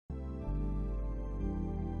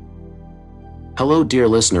Hello dear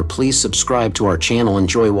listener, please subscribe to our channel.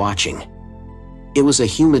 Enjoy watching. It was a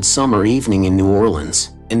humid summer evening in New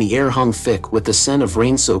Orleans, and the air hung thick with the scent of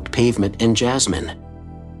rain-soaked pavement and jasmine.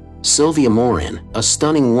 Sylvia Morin, a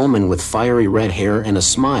stunning woman with fiery red hair and a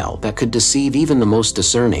smile that could deceive even the most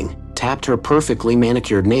discerning, tapped her perfectly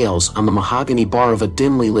manicured nails on the mahogany bar of a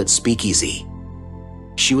dimly lit speakeasy.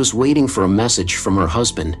 She was waiting for a message from her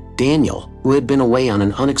husband, Daniel, who had been away on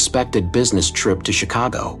an unexpected business trip to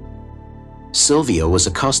Chicago. Sylvia was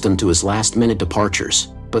accustomed to his last-minute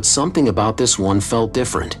departures, but something about this one felt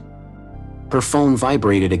different. Her phone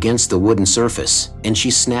vibrated against the wooden surface, and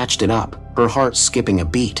she snatched it up, her heart skipping a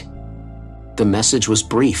beat. The message was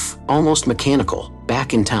brief, almost mechanical.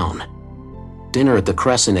 Back in town. Dinner at the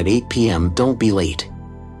Crescent at 8 p.m. Don't be late.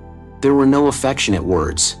 There were no affectionate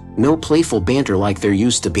words, no playful banter like there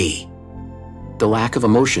used to be. The lack of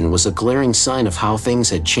emotion was a glaring sign of how things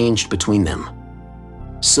had changed between them.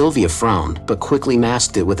 Sylvia frowned but quickly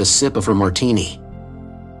masked it with a sip of her martini.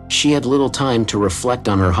 She had little time to reflect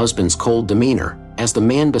on her husband's cold demeanor, as the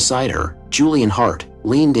man beside her, Julian Hart,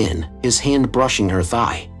 leaned in, his hand brushing her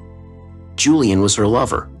thigh. Julian was her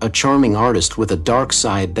lover, a charming artist with a dark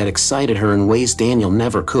side that excited her in ways Daniel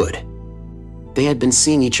never could. They had been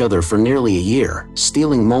seeing each other for nearly a year,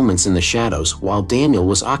 stealing moments in the shadows while Daniel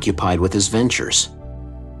was occupied with his ventures.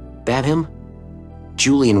 That him?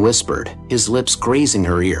 Julian whispered, his lips grazing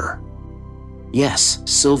her ear. Yes,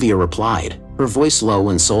 Sylvia replied, her voice low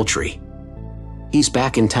and sultry. He's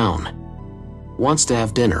back in town. Wants to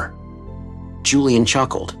have dinner. Julian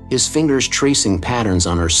chuckled, his fingers tracing patterns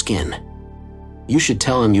on her skin. You should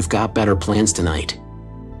tell him you've got better plans tonight.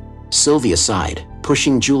 Sylvia sighed,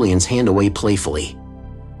 pushing Julian's hand away playfully.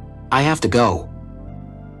 I have to go.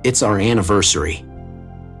 It's our anniversary.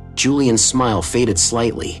 Julian's smile faded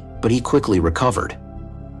slightly, but he quickly recovered.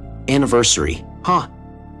 Anniversary, huh?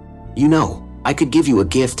 You know, I could give you a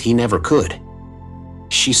gift he never could.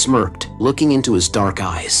 She smirked, looking into his dark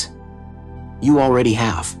eyes. You already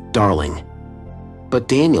have, darling. But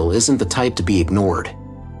Daniel isn't the type to be ignored.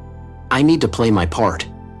 I need to play my part.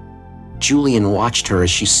 Julian watched her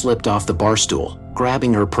as she slipped off the bar stool,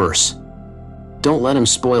 grabbing her purse. Don't let him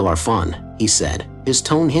spoil our fun, he said, his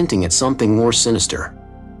tone hinting at something more sinister.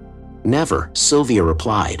 Never, Sylvia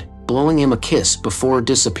replied, blowing him a kiss before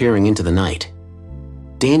disappearing into the night.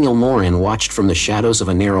 Daniel Morin watched from the shadows of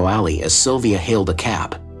a narrow alley as Sylvia hailed a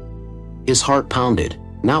cab. His heart pounded,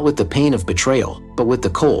 not with the pain of betrayal, but with the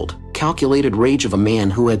cold, calculated rage of a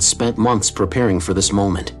man who had spent months preparing for this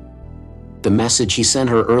moment. The message he sent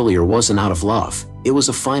her earlier wasn't out of love, it was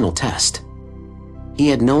a final test. He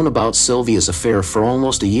had known about Sylvia's affair for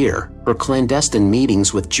almost a year, her clandestine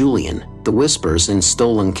meetings with Julian, the whispers and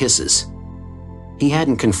stolen kisses. He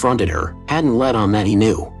hadn't confronted her, hadn't let on that he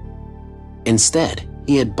knew. Instead,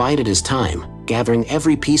 he had bided his time, gathering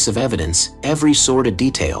every piece of evidence, every sordid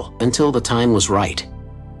detail, until the time was right.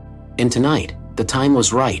 And tonight, the time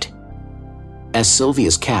was right. As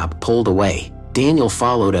Sylvia's cab pulled away, Daniel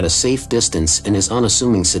followed at a safe distance in his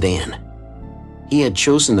unassuming sedan. He had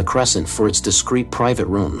chosen the Crescent for its discreet private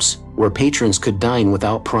rooms, where patrons could dine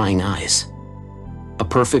without prying eyes. A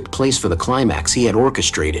perfect place for the climax he had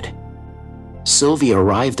orchestrated. Sylvia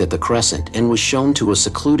arrived at the Crescent and was shown to a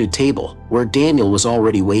secluded table, where Daniel was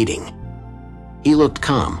already waiting. He looked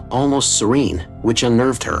calm, almost serene, which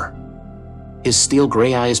unnerved her. His steel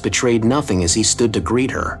gray eyes betrayed nothing as he stood to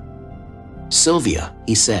greet her. Sylvia,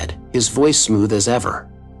 he said, his voice smooth as ever.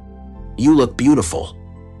 You look beautiful.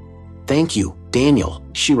 Thank you, Daniel,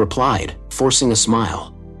 she replied, forcing a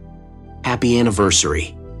smile. Happy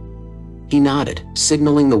anniversary. He nodded,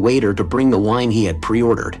 signaling the waiter to bring the wine he had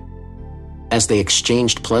pre-ordered. As they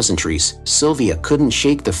exchanged pleasantries, Sylvia couldn't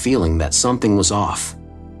shake the feeling that something was off.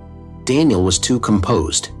 Daniel was too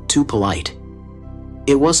composed, too polite.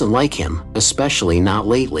 It wasn't like him, especially not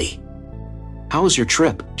lately. How was your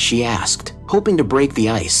trip? She asked, hoping to break the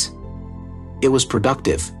ice. It was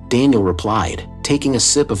productive, Daniel replied, taking a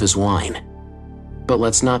sip of his wine. But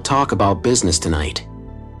let's not talk about business tonight.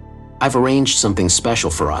 I've arranged something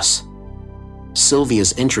special for us.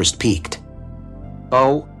 Sylvia's interest piqued.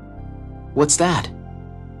 Oh? What's that?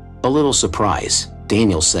 A little surprise,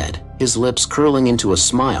 Daniel said, his lips curling into a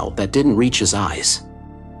smile that didn't reach his eyes.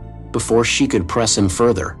 Before she could press him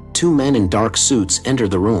further, two men in dark suits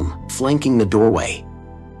entered the room, flanking the doorway.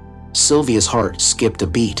 Sylvia's heart skipped a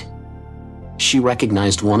beat. She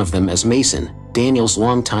recognized one of them as Mason, Daniel's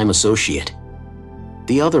longtime associate.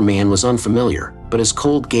 The other man was unfamiliar, but his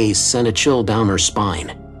cold gaze sent a chill down her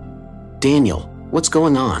spine. Daniel, what's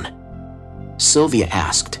going on? Sylvia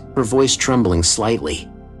asked, her voice trembling slightly.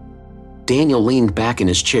 Daniel leaned back in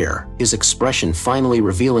his chair, his expression finally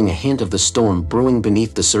revealing a hint of the storm brewing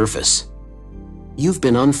beneath the surface. "You've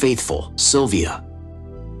been unfaithful, Sylvia.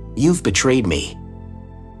 You've betrayed me."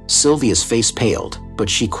 Sylvia's face paled, but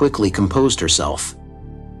she quickly composed herself.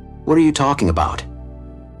 "What are you talking about?"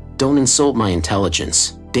 "Don't insult my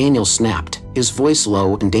intelligence," Daniel snapped, his voice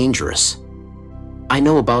low and dangerous. "I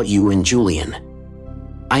know about you and Julian.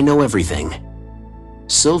 I know everything."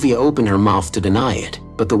 Sylvia opened her mouth to deny it,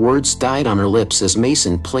 but the words died on her lips as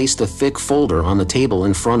Mason placed a thick folder on the table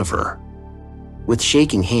in front of her. With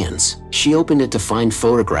shaking hands, she opened it to find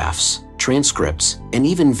photographs, transcripts, and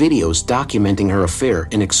even videos documenting her affair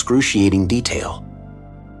in excruciating detail.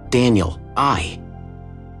 "Daniel,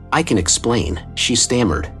 I can explain," she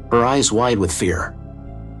stammered, her eyes wide with fear.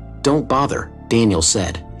 "Don't bother," Daniel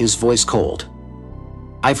said, his voice cold.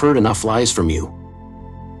 "I've heard enough lies from you."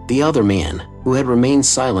 The other man, who had remained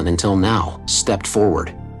silent until now, stepped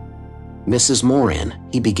forward. "Mrs. Moran,"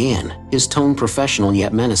 he began, his tone professional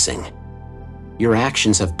yet menacing. "Your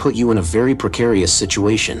actions have put you in a very precarious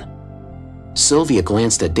situation." Sylvia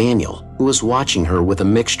glanced at Daniel, who was watching her with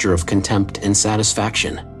a mixture of contempt and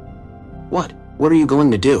satisfaction. What are you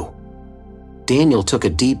going to do?" Daniel took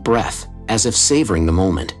a deep breath, as if savoring the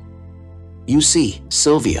moment. "You see,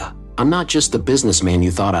 Sylvia, I'm not just the businessman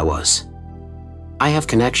you thought I was. I have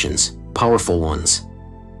connections, powerful ones.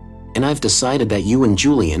 And I've decided that you and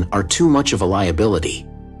Julian are too much of a liability."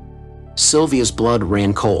 Sylvia's blood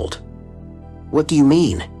ran cold. "What do you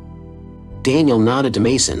mean?" Daniel nodded to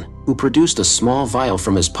Mason, who produced a small vial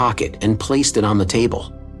from his pocket and placed it on the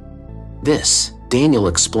table. "This," Daniel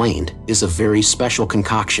explained, "is a very special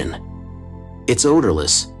concoction. It's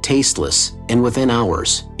odorless, tasteless, and within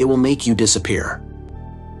hours, it will make you disappear.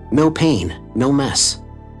 No pain, no mess.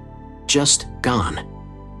 Just gone."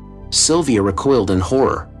 Sylvia recoiled in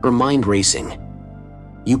horror, her mind racing.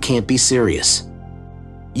 "You can't be serious.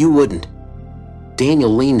 You wouldn't."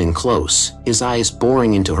 Daniel leaned in close, his eyes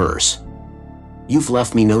boring into hers. "You've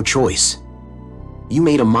left me no choice. You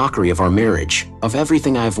made a mockery of our marriage, of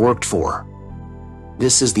everything I've worked for.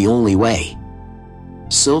 This is the only way."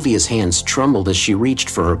 Sylvia's hands trembled as she reached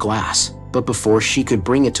for her glass, but before she could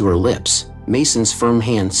bring it to her lips, Mason's firm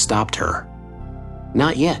hand stopped her.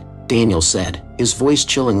 "Not yet," Daniel said, his voice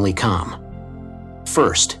chillingly calm.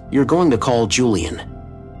 "First, you're going to call Julian.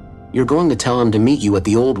 You're going to tell him to meet you at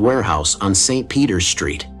the old warehouse on St. Peter's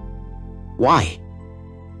Street." "Why?"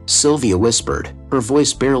 Sylvia whispered, her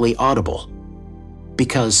voice barely audible.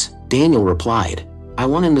 "Because," Daniel replied, "I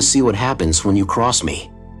want him to see what happens when you cross me."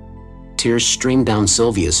 Tears streamed down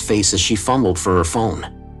Sylvia's face as she fumbled for her phone.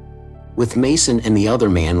 With Mason and the other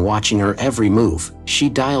man watching her every move, she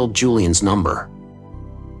dialed Julian's number.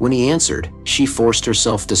 When he answered, she forced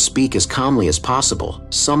herself to speak as calmly as possible,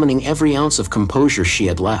 summoning every ounce of composure she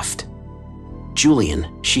had left. "Julian,"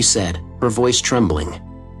 she said, her voice trembling.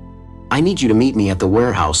 "I need you to meet me at the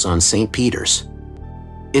warehouse on St. Peter's.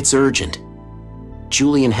 It's urgent."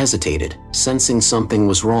 Julian hesitated, sensing something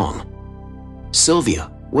was wrong. "Sylvia,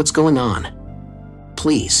 what's going on?"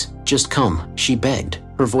 "Please, just come," she begged,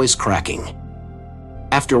 her voice cracking.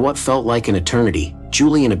 After what felt like an eternity,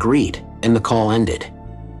 Julian agreed, and the call ended.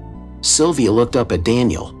 Sylvia looked up at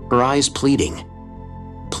Daniel, her eyes pleading.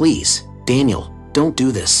 "Please, Daniel, don't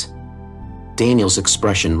do this." Daniel's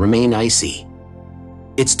expression remained icy.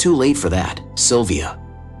 "It's too late for that, Sylvia.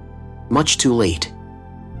 Much too late."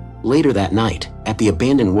 Later that night, at the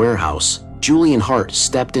abandoned warehouse, Julian Hart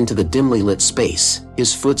stepped into the dimly lit space,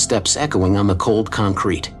 his footsteps echoing on the cold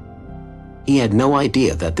concrete. He had no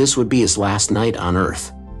idea that this would be his last night on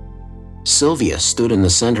Earth. Sylvia stood in the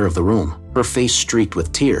center of the room, her face streaked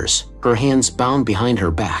with tears, her hands bound behind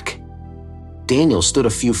her back. Daniel stood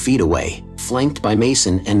a few feet away, flanked by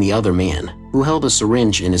Mason and the other man, who held a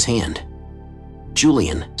syringe in his hand.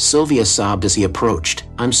 "Julian," Sylvia sobbed as he approached,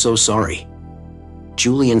 "I'm so sorry."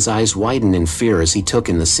 Julian's eyes widened in fear as he took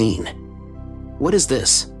in the scene. "What is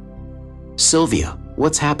this?" "Sylvia,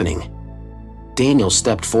 what's happening?" Daniel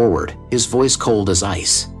stepped forward, his voice cold as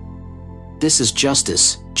ice. "This is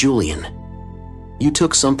justice, Julian. You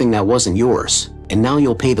took something that wasn't yours, and now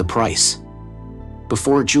you'll pay the price."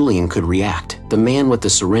 Before Julian could react, the man with the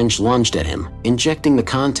syringe lunged at him, injecting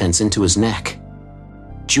the contents into his neck.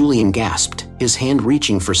 Julian gasped, his hand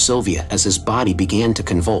reaching for Sylvia as his body began to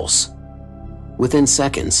convulse. Within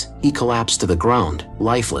seconds, he collapsed to the ground,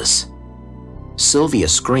 lifeless. Sylvia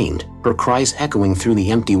screamed, her cries echoing through the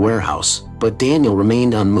empty warehouse, but Daniel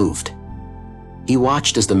remained unmoved. He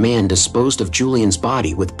watched as the man disposed of Julian's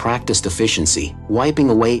body with practiced efficiency, wiping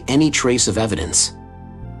away any trace of evidence.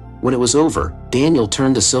 When it was over, Daniel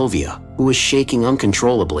turned to Sylvia, who was shaking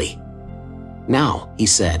uncontrollably. "Now," he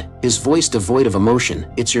said, his voice devoid of emotion,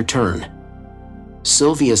 "it's your turn."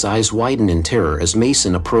 Sylvia's eyes widened in terror as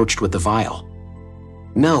Mason approached with the vial.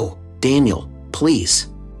 "No, Daniel, please.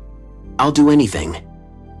 I'll do anything."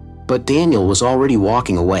 But Daniel was already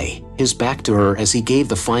walking away, his back to her as he gave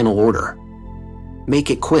the final order. "Make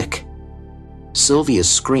it quick." Sylvia's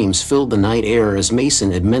screams filled the night air as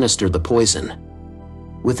Mason administered the poison.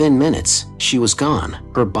 Within minutes, she was gone,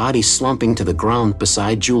 her body slumping to the ground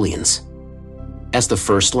beside Julian's. As the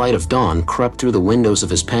first light of dawn crept through the windows of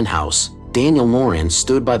his penthouse, Daniel Moran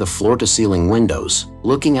stood by the floor-to-ceiling windows,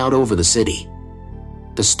 looking out over the city.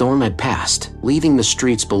 The storm had passed, leaving the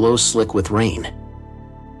streets below slick with rain.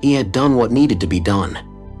 He had done what needed to be done.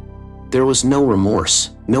 There was no remorse,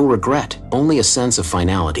 no regret, only a sense of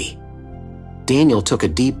finality. Daniel took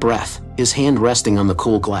a deep breath, his hand resting on the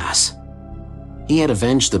cool glass. He had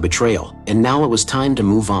avenged the betrayal, and now it was time to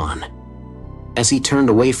move on. As he turned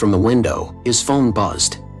away from the window, his phone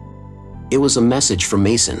buzzed. It was a message from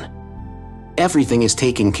Mason. "Everything is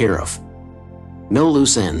taken care of. No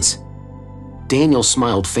loose ends." Daniel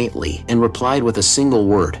smiled faintly and replied with a single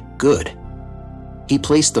word, "Good." He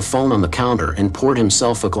placed the phone on the counter and poured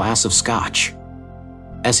himself a glass of scotch.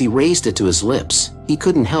 As he raised it to his lips, he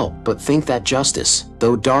couldn't help but think that justice,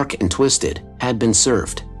 though dark and twisted, had been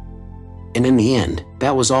served. And in the end,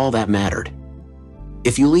 that was all that mattered.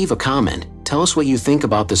 If you leave a comment, tell us what you think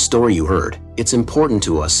about the story you heard. It's important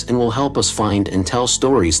to us and will help us find and tell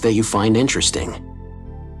stories that you find interesting.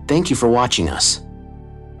 Thank you for watching us.